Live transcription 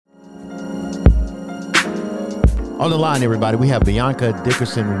On the line, everybody, we have Bianca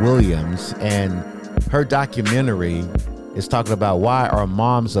Dickerson Williams, and her documentary is talking about why are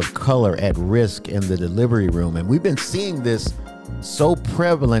moms of color at risk in the delivery room. And we've been seeing this so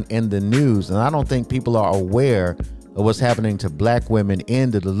prevalent in the news, and I don't think people are aware of what's happening to Black women in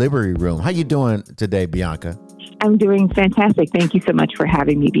the delivery room. How you doing today, Bianca? I'm doing fantastic. Thank you so much for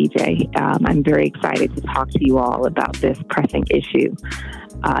having me, BJ. I'm very excited to talk to you all about this pressing issue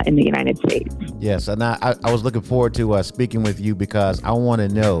in the United States. Yes, and I was looking forward to speaking with you because I want to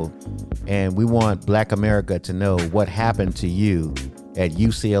know, and we want Black America to know what happened to you at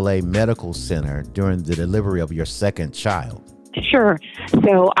UCLA Medical Center during the delivery of your second child. Sure.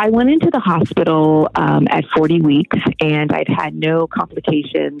 So I went into the hospital at 40 weeks, and I'd had no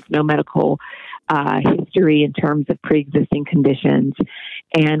complications, no medical history in terms of pre-existing conditions.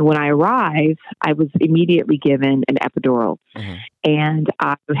 And when I arrived, I was immediately given an epidural. Mm-hmm. And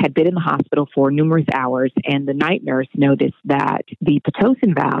I had been in the hospital for numerous hours, and the night nurse noticed that the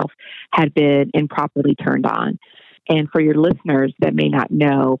Pitocin valve had been improperly turned on. And for your listeners that may not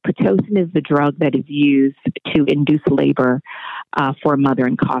know, Pitocin is the drug that is used to induce labor for a mother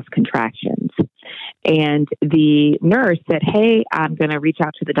and cause contractions. And the nurse said, hey, I'm going to reach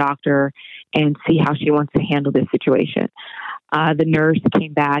out to the doctor and see how she wants to handle this situation. The nurse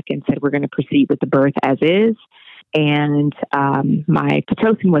came back and said, we're going to proceed with the birth as is. And my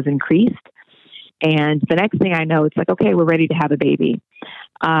Pitocin was increased. And the next thing I know, it's like, okay, we're ready to have a baby.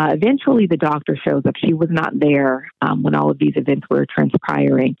 Eventually, the doctor shows up. She was not there when all of these events were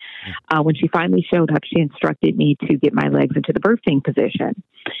transpiring. When she finally showed up, she instructed me to get my legs into the birthing position.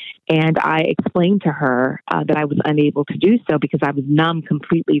 And I explained to her that I was unable to do so because I was numb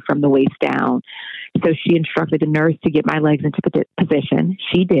completely from the waist down. So she instructed the nurse to get my legs into position.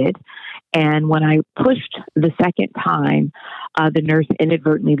 She did. And when I pushed the second time, the nurse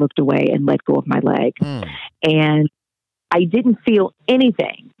inadvertently looked away and let go of my leg. And I didn't feel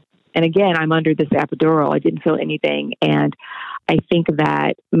anything. And again, I'm under this epidural. I didn't feel anything. And I think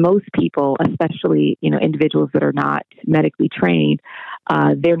that most people, especially, individuals that are not medically trained,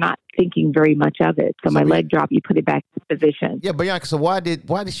 they're not thinking very much of it. So my leg dropped, you put it back in position. Yeah, Bianca, so why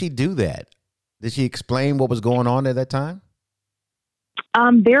did she do that? Did she explain what was going on at that time?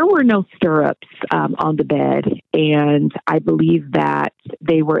 There were no stirrups on the bed, and I believe that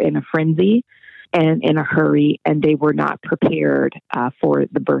they were in a frenzy and in a hurry, and they were not prepared for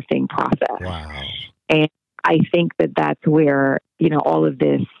the birthing process. Wow. And I think that that's where, all of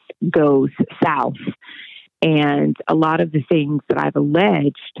this goes south. And a lot of the things that I've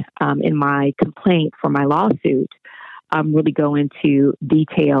alleged in my complaint for my lawsuit really go into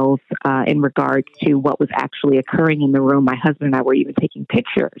details in regards to what was actually occurring in the room. My husband and I were even taking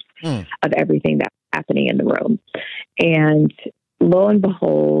pictures of everything that was happening in the room. And lo and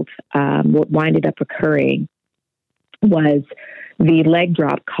behold, what winded up occurring was the leg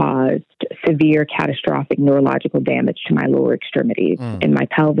drop caused severe catastrophic neurological damage to my lower extremities, in my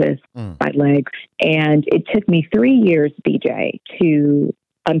pelvis, my legs. And it took me 3 years, BJ, to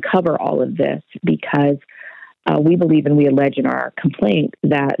uncover all of this because we believe and we allege in our complaint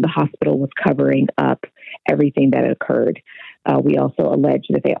that the hospital was covering up everything that occurred. We also allege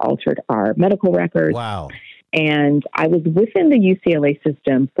that they altered our medical records. Wow. And I was within the UCLA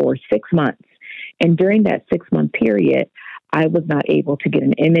system for 6 months. And during that 6-month period, I was not able to get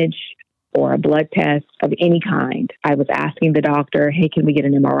an image or a blood test of any kind. I was asking the doctor, hey, can we get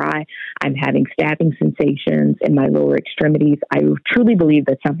an MRI? I'm having stabbing sensations in my lower extremities. I truly believe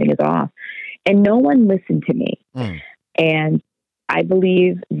that something is off. And no one listened to me. And I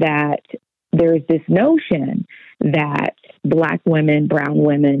believe that there's this notion that Black women, brown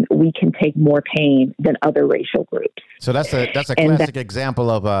women, we can take more pain than other racial groups. So that's a classic example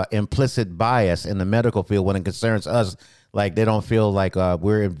of implicit bias in the medical field when it concerns us. Like they don't feel like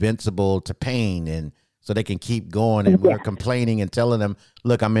we're invincible to pain, and so they can keep going. And we're complaining and telling them,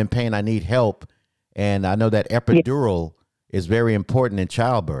 "Look, I'm in pain. I need help." And I know that epidural is very important in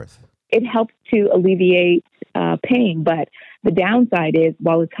childbirth. It helps to alleviate pain, but the downside is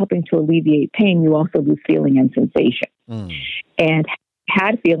while it's helping to alleviate pain, you also lose feeling and sensation. And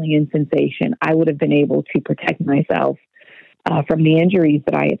had feeling and sensation, I would have been able to protect myself from the injuries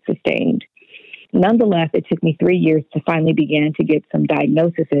that I had sustained. Nonetheless, it took me 3 years to finally begin to get some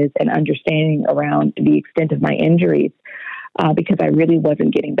diagnoses and understanding around the extent of my injuries because I really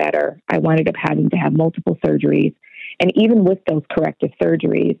wasn't getting better. I wound up having to have multiple surgeries. And even with those corrective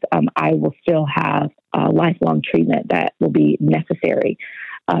surgeries, I will still have lifelong treatment that will be necessary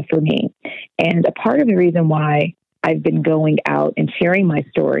for me. And a part of the reason why I've been going out and sharing my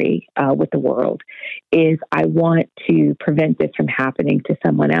story with the world is I want to prevent this from happening to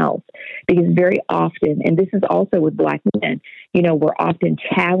someone else. Because very often, and this is also with Black men, we're often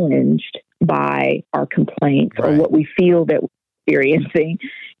challenged by our complaints or what we feel that we're experiencing.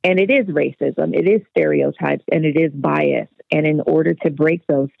 And it is racism, it is stereotypes, and it is bias. And in order to break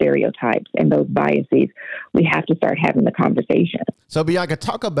those stereotypes and those biases, we have to start having the conversation. So, Bianca,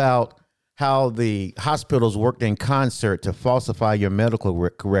 talk about how the hospitals worked in concert to falsify your medical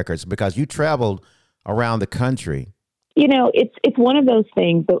records, because you traveled around the country. It's one of those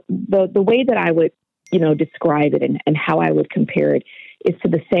things. The way that I would, describe it and how I would compare it is to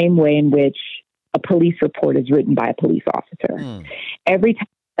the same way in which a police report is written by a police officer. Every time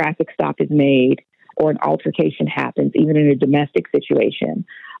a traffic stop is made or an altercation happens, even in a domestic situation,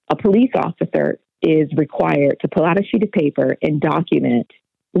 a police officer is required to pull out a sheet of paper and document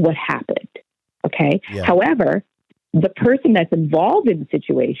what happened. Okay. Yeah. However, the person that's involved in the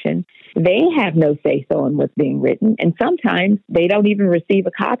situation, they have no say-so in what's being written. And sometimes they don't even receive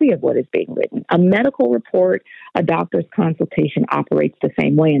a copy of what is being written. A medical report, a doctor's consultation operates the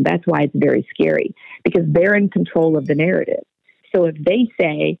same way. And that's why it's very scary, because they're in control of the narrative. So if they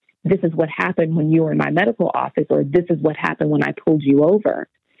say, this is what happened when you were in my medical office, or this is what happened when I pulled you over,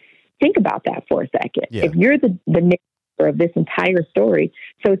 think about that for a second. Yeah. If you're the narrator of this entire story,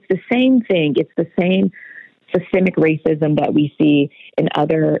 so it's the same thing. It's the same systemic racism that we see in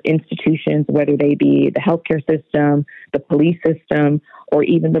other institutions, whether they be the healthcare system, the police system, or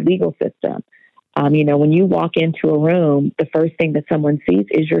even the legal system. When you walk into a room, the first thing that someone sees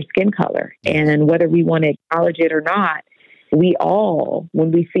is your skin color. And whether we want to acknowledge it or not, we all,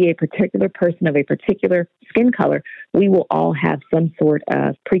 when we see a particular person of a particular skin color, we will all have some sort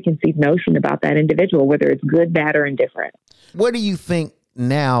of preconceived notion about that individual, whether it's good, bad, or indifferent. What do you think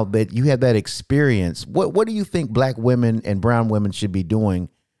now that you have that experience? What do you think Black women and brown women should be doing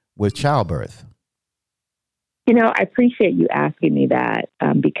with childbirth? I appreciate you asking me that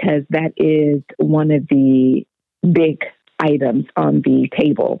because that is one of the big items on the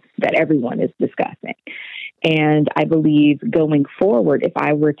table that everyone is discussing. And I believe going forward, if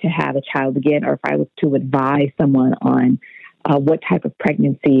I were to have a child again, or if I was to advise someone on what type of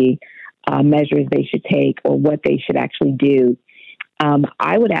pregnancy measures they should take or what they should actually do,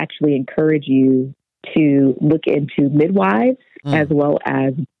 I would actually encourage you to look into midwives as well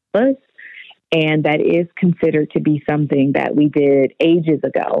as doulas. And that is considered to be something that we did ages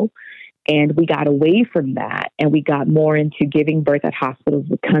ago. And we got away from that and we got more into giving birth at hospitals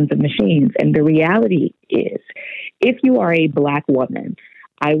with tons of machines. And the reality is, if you are a Black woman,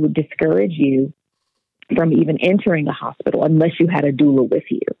 I would discourage you from even entering a hospital unless you had a doula with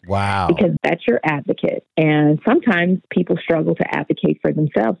you. Wow. Because that's your advocate. And sometimes people struggle to advocate for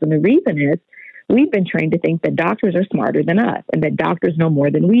themselves. And the reason is we've been trained to think that doctors are smarter than us and that doctors know more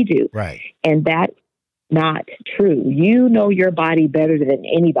than we do. Right. And that's not true. You know your body better than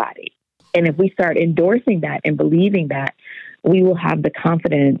anybody. And if we start endorsing that and believing that, we will have the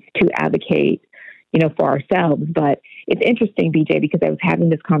confidence to advocate, for ourselves. But it's interesting, BJ, because I was having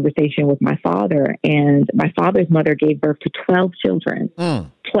this conversation with my father, and my father's mother gave birth to 12 children.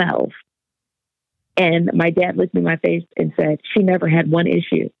 12. And my dad looked me in my face and said, she never had one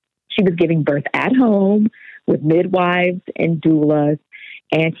issue. She was giving birth at home with midwives and doulas.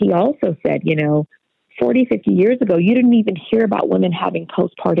 And he also said, 40, 50 years ago, you didn't even hear about women having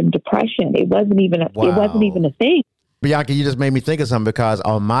postpartum depression. It wasn't even a thing. Bianca, you just made me think of something, because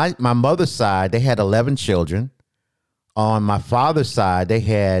on my mother's side, they had 11 children. On my father's side, they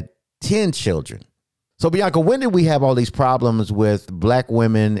had 10 children. So, Bianca, when did we have all these problems with Black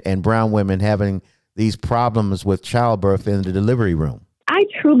women and brown women having these problems with childbirth in the delivery room? I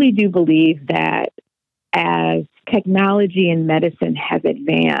truly do believe that as technology and medicine has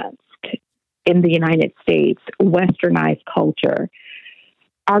advanced in the United States, westernized culture,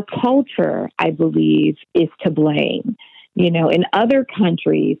 our culture, I believe, is to blame. In other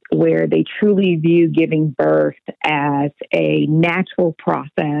countries where they truly view giving birth as a natural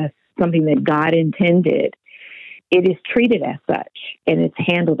process, something that God intended, it is treated as such and it's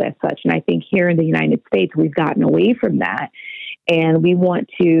handled as such. And I think here in the United States, we've gotten away from that. And we want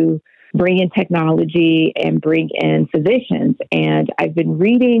to bring in technology and bring in physicians. And I've been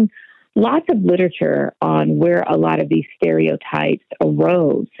reading lots of literature on where a lot of these stereotypes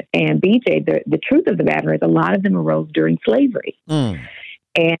arose. And BJ, the truth of the matter is a lot of them arose during slavery.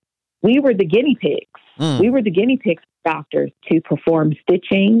 And we were the guinea pigs. We were the guinea pigs for doctors to perform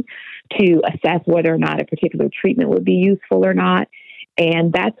stitching, to assess whether or not a particular treatment would be useful or not.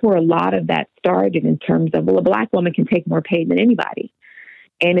 And that's where a lot of that started in terms of, well, a Black woman can take more pain than anybody.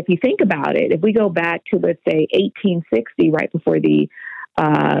 And if you think about it, if we go back to, let's say, 1860, right before the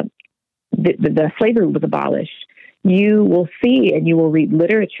slavery was abolished, you will see and you will read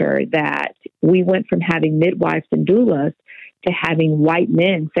literature that we went from having midwives and doulas to having white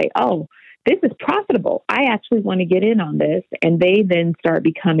men say, oh, this is profitable. I actually want to get in on this. And they then start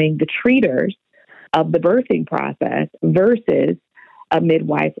becoming the treaters of the birthing process versus a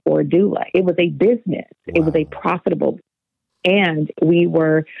midwife or a doula. It was a business. Wow. It was a profitable. And we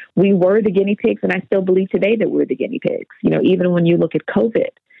were the guinea pigs. And I still believe today that we're the guinea pigs. Even when you look at COVID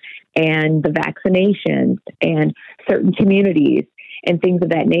and the vaccinations and certain communities and things of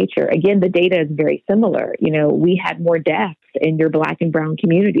that nature. Again, the data is very similar. We had more deaths in your Black and brown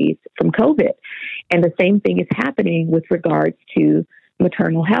communities from COVID. And the same thing is happening with regards to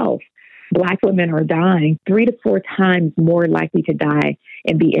maternal health. Black women are dying 3 to 4 times more likely to die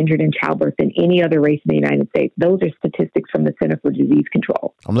and be injured in childbirth than any other race in the United States. Those are statistics from the Center for Disease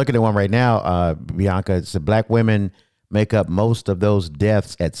Control. I'm looking at one right now, Bianca. It's Black women make up most of those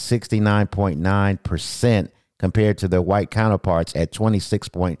deaths at 69.9%. compared to their white counterparts at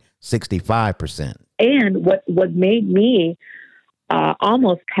 26.65%. And what made me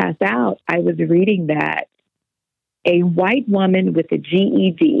almost pass out, I was reading that a white woman with a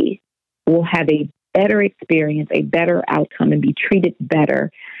GED will have a better experience, a better outcome, and be treated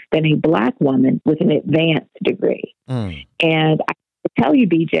better than a Black woman with an advanced degree. And I tell you,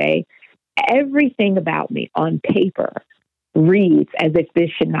 BJ, everything about me on paper reads as if this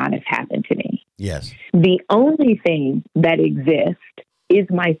should not have happened to me. Yes. The only thing that exists is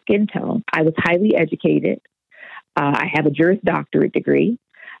my skin tone. I was highly educated. I have a Juris Doctorate degree.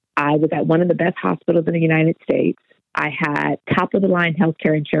 I was at one of the best hospitals in the United States. I had top of the line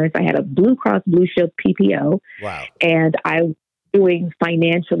healthcare insurance. I had a Blue Cross Blue Shield PPO. Wow. And I was doing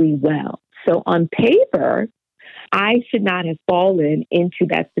financially well. So on paper, I should not have fallen into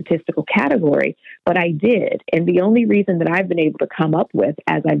that statistical category, but I did. And the only reason that I've been able to come up with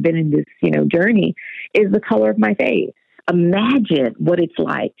as I've been in this, journey is the color of my face. Imagine what it's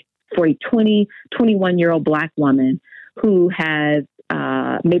like for a 21-year-old Black woman who has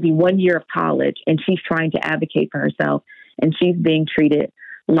maybe 1 year of college and she's trying to advocate for herself and she's being treated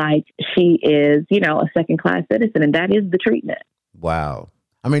like she is, a second-class citizen. And that is the treatment. Wow.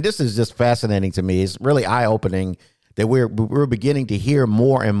 I mean, this is just fascinating to me. It's really eye-opening that we're beginning to hear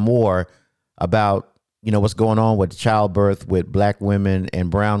more and more about, what's going on with childbirth with Black women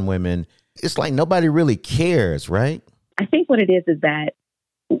and brown women. It's like nobody really cares, right? I think what it is that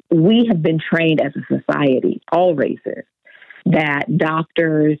we have been trained as a society, all races, that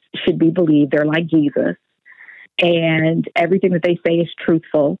doctors should be believed. They're like Jesus, and everything that they say is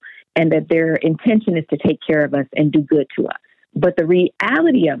truthful, and that their intention is to take care of us and do good to us. But the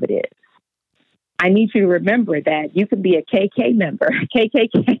reality of it is, I need you to remember that you can be a KKK member,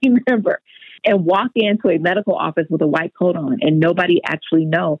 and walk into a medical office with a white coat on and nobody actually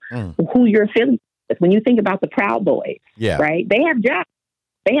know who you're affiliated with. When you think about the Proud Boys, right? They have jobs.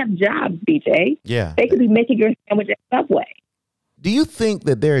 BJ. Yeah. They could be making your sandwich at Subway. Do you think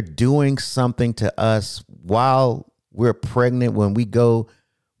that they're doing something to us while we're pregnant when we go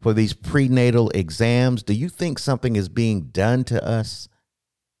for these prenatal exams? Do you think something is being done to us?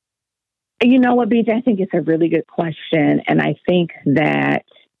 You know what, BJ? I think it's a really good question. And I think that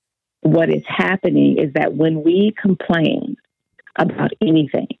what is happening is that when we complain about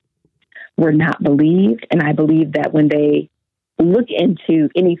anything, we're not believed. And I believe that when they look into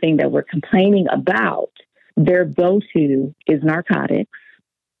anything that we're complaining about, their go-to is narcotics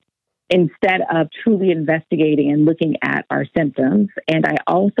instead of truly investigating and looking at our symptoms. And I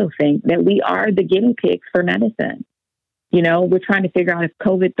also think that we are the guinea pigs for medicine. We're trying to figure out if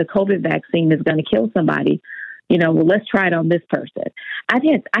the COVID vaccine is going to kill somebody. Well, let's try it on this person.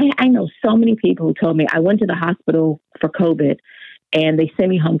 I know so many people who told me I went to the hospital for COVID and they sent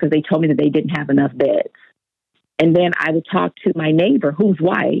me home because they told me that they didn't have enough beds. And then I would talk to my neighbor who's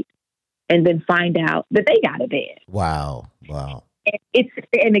white and then find out that they got a bed. Wow.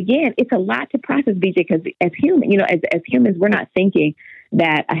 And again, it's a lot to process, BJ, because as humans, we're not thinking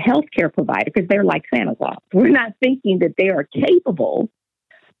that a healthcare provider, because they're like Santa Claus, we're not thinking that they are capable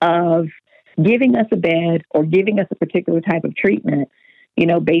of giving us a bed or giving us a particular type of treatment,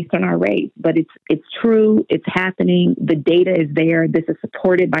 based on our race. But it's true. It's happening. The data is there. This is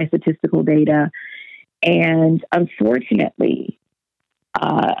supported by statistical data. And unfortunately,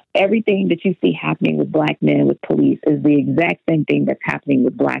 everything that you see happening with Black men with police is the exact same thing that's happening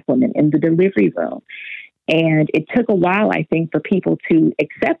with Black women in the delivery room. And it took a while, I think, for people to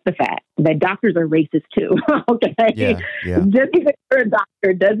accept the fact that doctors are racist too. Okay. Yeah. Just because you're a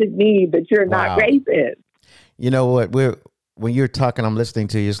doctor doesn't mean that you're not racist. You know what? When you're talking, I'm listening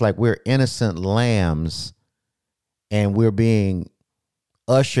to you. It's like we're innocent lambs and we're being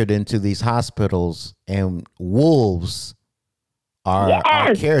ushered into these hospitals and wolves are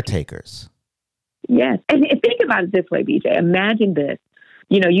caretakers. Yes. And think about it this way, BJ. Imagine this.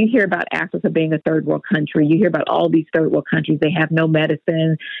 You know, you hear about Africa being a third world country. You hear about all these third world countries. They have no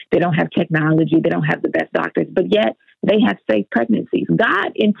medicine. They don't have technology. They don't have the best doctors, but yet they have safe pregnancies.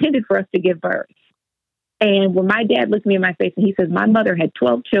 God intended for us to give birth. And when my dad looked me in my face and he says, my mother had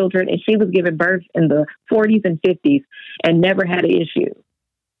 12 children and she was giving birth in the 40s and 50s and never had an issue.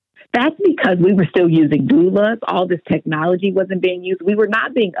 That's because we were still using doulas. All this technology wasn't being used. We were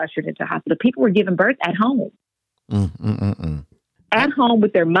not being ushered into hospital. People were giving birth at home. At home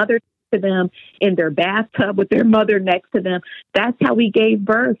with their mother to them, in their bathtub with their mother next to them. That's how we gave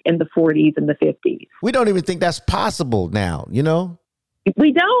birth in the 40s and the 50s. We don't even think that's possible now, you know?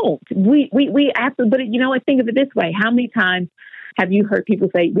 We don't. We absolutely, but you know what? Think of it this way. How many times have you heard people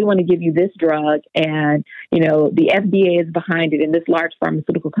say, we want to give you this drug and, you know, the FDA is behind it and this large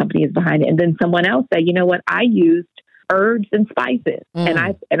pharmaceutical company is behind it. And then someone else say, you know what? I used herbs and spices and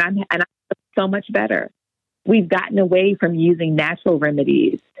I'm so much better. We've gotten away from using natural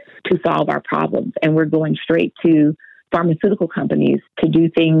remedies to solve our problems. And we're going straight to pharmaceutical companies to do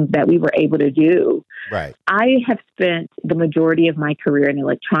things that we were able to do. Right. I have spent the majority of my career in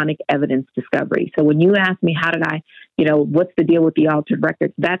electronic evidence discovery. So when you ask me, how did I, you know, what's the deal with the altered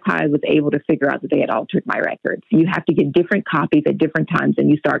records? That's how I was able to figure out that they had altered my records. You have to get different copies at different times and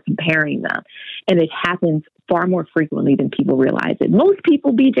you start comparing them. And it happens far more frequently than people realize it. Most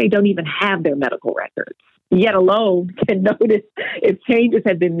people, BJ, don't even have their medical records, yet alone can notice if changes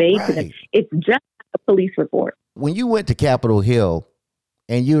have been made to them. It's just a police report. When you went to Capitol Hill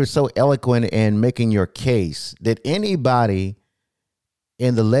and you were so eloquent in making your case, did anybody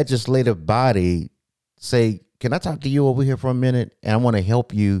in the legislative body say, can I talk to you over here for a minute? And I want to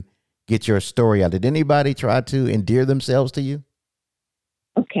help you get your story out. Did anybody try to endear themselves to you?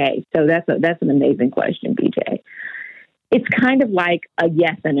 Okay, so that's an amazing question, BJ. It's kind of like a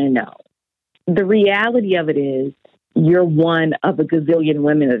yes and a no. The reality of it is you're one of a gazillion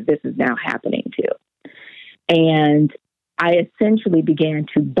women that this is now happening to. And I essentially began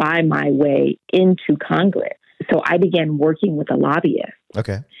to buy my way into Congress. So I began working with a lobbyist.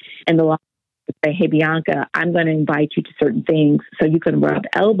 Okay. And the lobbyist would say, hey, Bianca, I'm going to invite you to certain things so you can rub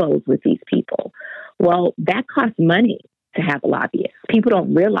elbows with these people. Well, that costs money to have a lobbyist. People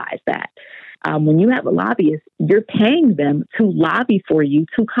don't realize that. When you have a lobbyist, you're paying them to lobby for you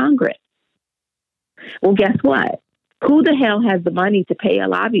to Congress. Well, guess what? Who the hell has the money to pay a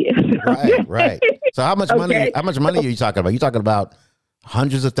lobbyist? Right. So how much money? How much money are you talking about? You're talking about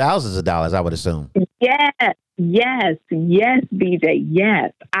hundreds of thousands of dollars, I would assume. Yes, BJ.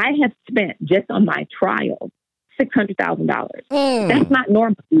 Yes, I have spent just on my trial $600,000. That's not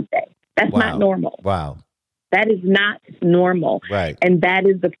normal, BJ. That's not normal. Wow. That is not normal. Right. And that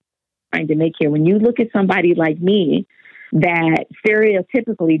is the point I'm trying to make here. When you look at somebody like me that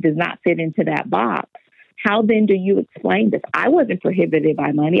stereotypically does not fit into that box, how then do you explain this? I wasn't prohibited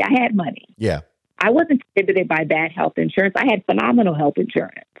by money. I had money. Yeah. I wasn't prohibited by bad health insurance. I had phenomenal health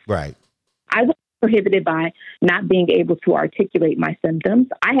insurance. Right. I wasn't prohibited by not being able to articulate my symptoms.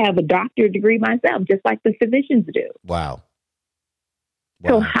 I have a doctorate degree myself, just like the physicians do. Wow.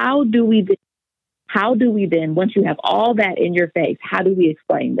 So how do we then, once you have all that in your face, how do we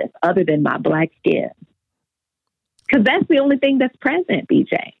explain this other than my black skin? Because that's the only thing that's present,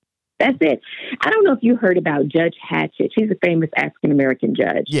 BJ. That's it. I don't know if you heard about Judge Hatchett. She's a famous African-American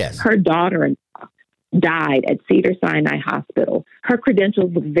judge. Yes. Her daughter died at Cedars-Sinai Hospital. Her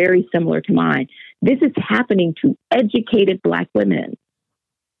credentials look very similar to mine. This is happening to educated black women.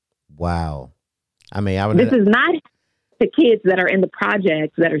 Wow. I mean, this is not the kids that are in the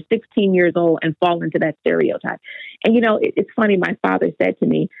projects that are 16 years old and fall into that stereotype. And, you know, it's funny. My father said to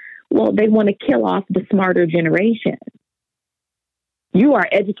me, well, they want to kill off the smarter generation. You are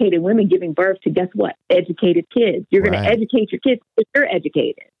educated women giving birth to, guess what? Educated kids. You're going to educate your kids if you're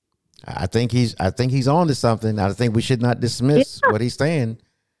educated. I think he's on to something. I think we should not dismiss what he's saying.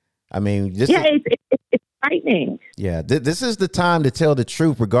 I mean, it's frightening. Yeah, this is the time to tell the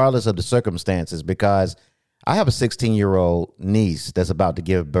truth, regardless of the circumstances, because I have a 16-year-old niece that's about to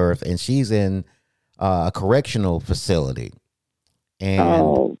give birth, and she's in a correctional facility.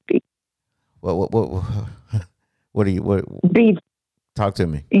 And what do you talk to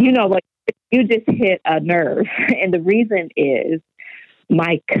me? You know, like you just hit a nerve, and the reason is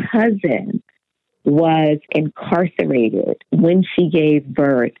my cousin was incarcerated when she gave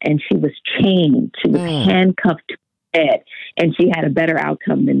birth, and she was chained. She was handcuffed to bed, and she had a better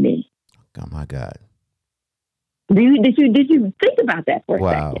outcome than me. Oh my God! Did you think about that for a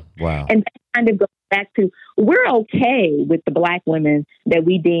second? Wow! And that kind of goes back to, we're okay with the Black women that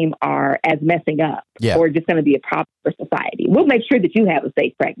we deem are as messing up or just going to be a problem for society. We'll make sure that you have a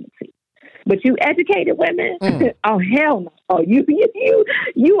safe pregnancy. But you educated women, oh hell no! Oh,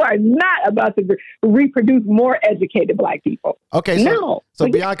 you are not about to reproduce more educated Black people. Okay, so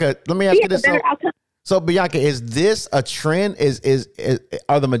Bianca, let me ask you this: so Bianca, is this a trend?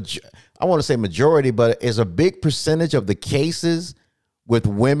 Are I want to say majority, but is a big percentage of the cases with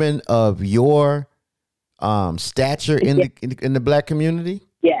women of your stature in the Black community?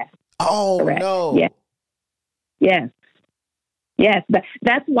 Yes. Oh, correct. No. Yes. Yes. Yes,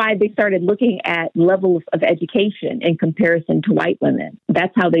 that's why they started looking at levels of education in comparison to white women.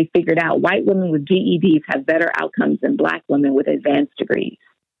 That's how they figured out white women with GEDs have better outcomes than Black women with advanced degrees.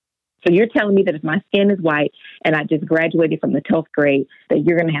 So you're telling me that if my skin is white and I just graduated from the 12th grade, that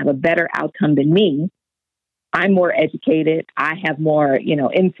you're going to have a better outcome than me. I'm more educated. I have more,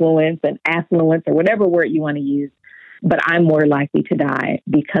 influence and affluence or whatever word you want to use. But I'm more likely to die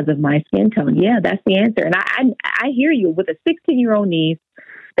because of my skin tone. Yeah, that's the answer. And I hear you. With a 16-year-old niece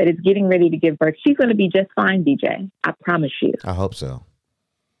that is getting ready to give birth, she's going to be just fine, DJ. I promise you. I hope so.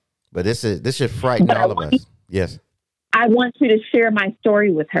 But this should frighten all of us. Yes. I want you to share my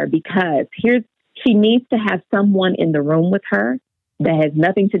story with her because she needs to have someone in the room with her that has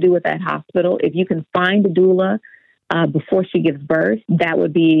nothing to do with that hospital. If you can find a doula before she gives birth, that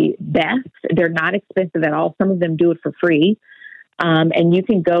would be best. They're not expensive at all. Some of them do it for free. And you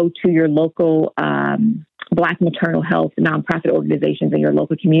can go to your local Black maternal health nonprofit organizations in your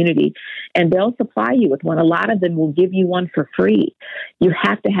local community, and they'll supply you with one. A lot of them will give you one for free. You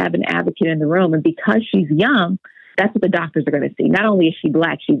have to have an advocate in the room. And because she's young, that's what the doctors are going to see. Not only is she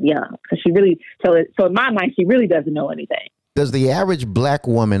Black, she's young. So in my mind, she really doesn't know anything. Does the average Black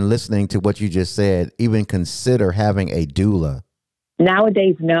woman listening to what you just said even consider having a doula?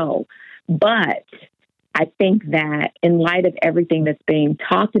 Nowadays, no. But I think that in light of everything that's being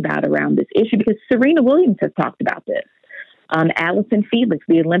talked about around this issue, because Serena Williams has talked about this, Allison Felix,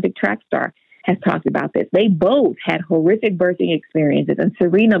 the Olympic track star, has talked about this. They both had horrific birthing experiences. And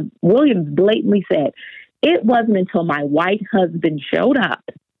Serena Williams blatantly said, it wasn't until my white husband showed up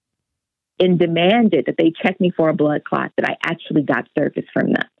and demanded that they check me for a blood clot that I actually got service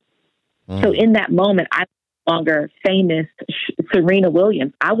from them. So in that moment, I'm no longer famous Serena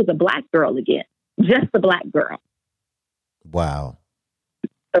Williams. I was a Black girl again, just a Black girl. Wow.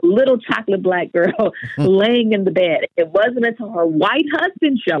 A little chocolate Black girl laying in the bed. It wasn't until her white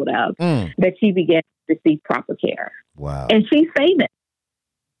husband showed up that she began to receive proper care. Wow. And she's famous.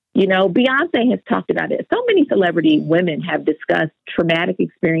 Beyonce has talked about it. So many celebrity women have discussed traumatic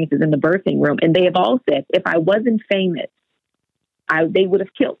experiences in the birthing room, and they have all said, if I wasn't famous, they would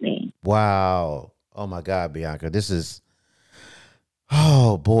have killed me. Wow. Oh, my God, Bianca. This is,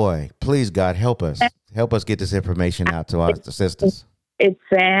 oh, boy. Please, God, help us. Help us get this information out to our sisters. It's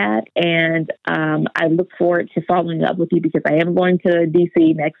sad, and I look forward to following up with you because I am going to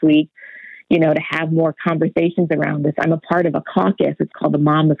D.C. next week, to have more conversations around this. I'm a part of a caucus. It's called the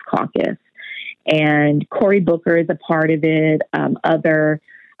Mamas Caucus. And Cory Booker is a part of it. Other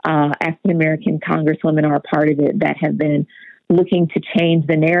African-American congresswomen are a part of it that have been looking to change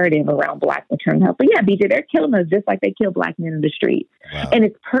the narrative around Black maternal health. But yeah, BJ, they're killing us just like they kill Black men in the streets. Wow. And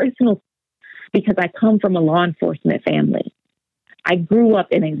it's personal because I come from a law enforcement family. I grew up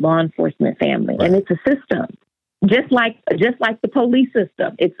in a law enforcement family, right. And it's a system. Just like the police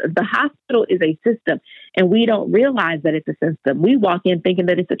system, the hospital is a system, and we don't realize that it's a system. We walk in thinking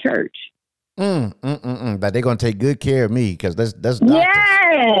that it's a church. But they're gonna take good care of me because that's not.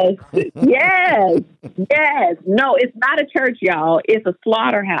 Yes. No, it's not a church, y'all. It's a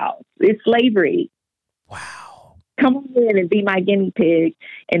slaughterhouse. It's slavery. Wow. Come on in and be my guinea pig,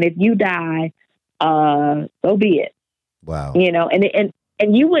 and if you die, so be it. Wow.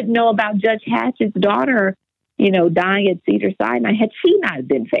 And you wouldn't know about Judge Hatchett's daughter, dying at Cedars-Sinai had she not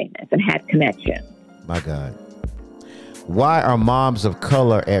been famous and had connections. My God. Why are moms of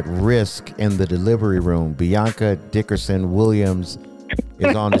color at risk in the delivery room? Bianca Dickerson Williams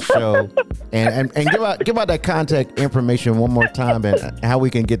is on the show. and give out that contact information one more time and how we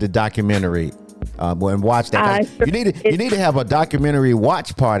can get the documentary and watch that. You need to have a documentary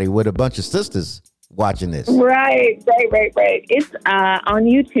watch party with a bunch of sisters watching this. Right. It's on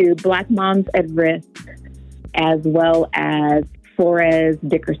YouTube, Black Moms at Risk, as well as Flores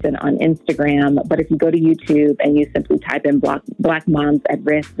Dickerson on Instagram. But if you go to YouTube and you simply type in Black Moms at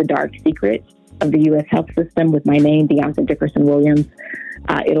Risk, the Dark Secrets of the U.S. Health System with my name, Bianca Dickerson Williams,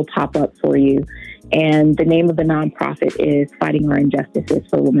 it'll pop up for you. And the name of the nonprofit is Fighting Our Injustices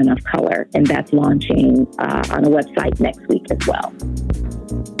for Women of Color. And that's launching on a website next week as well.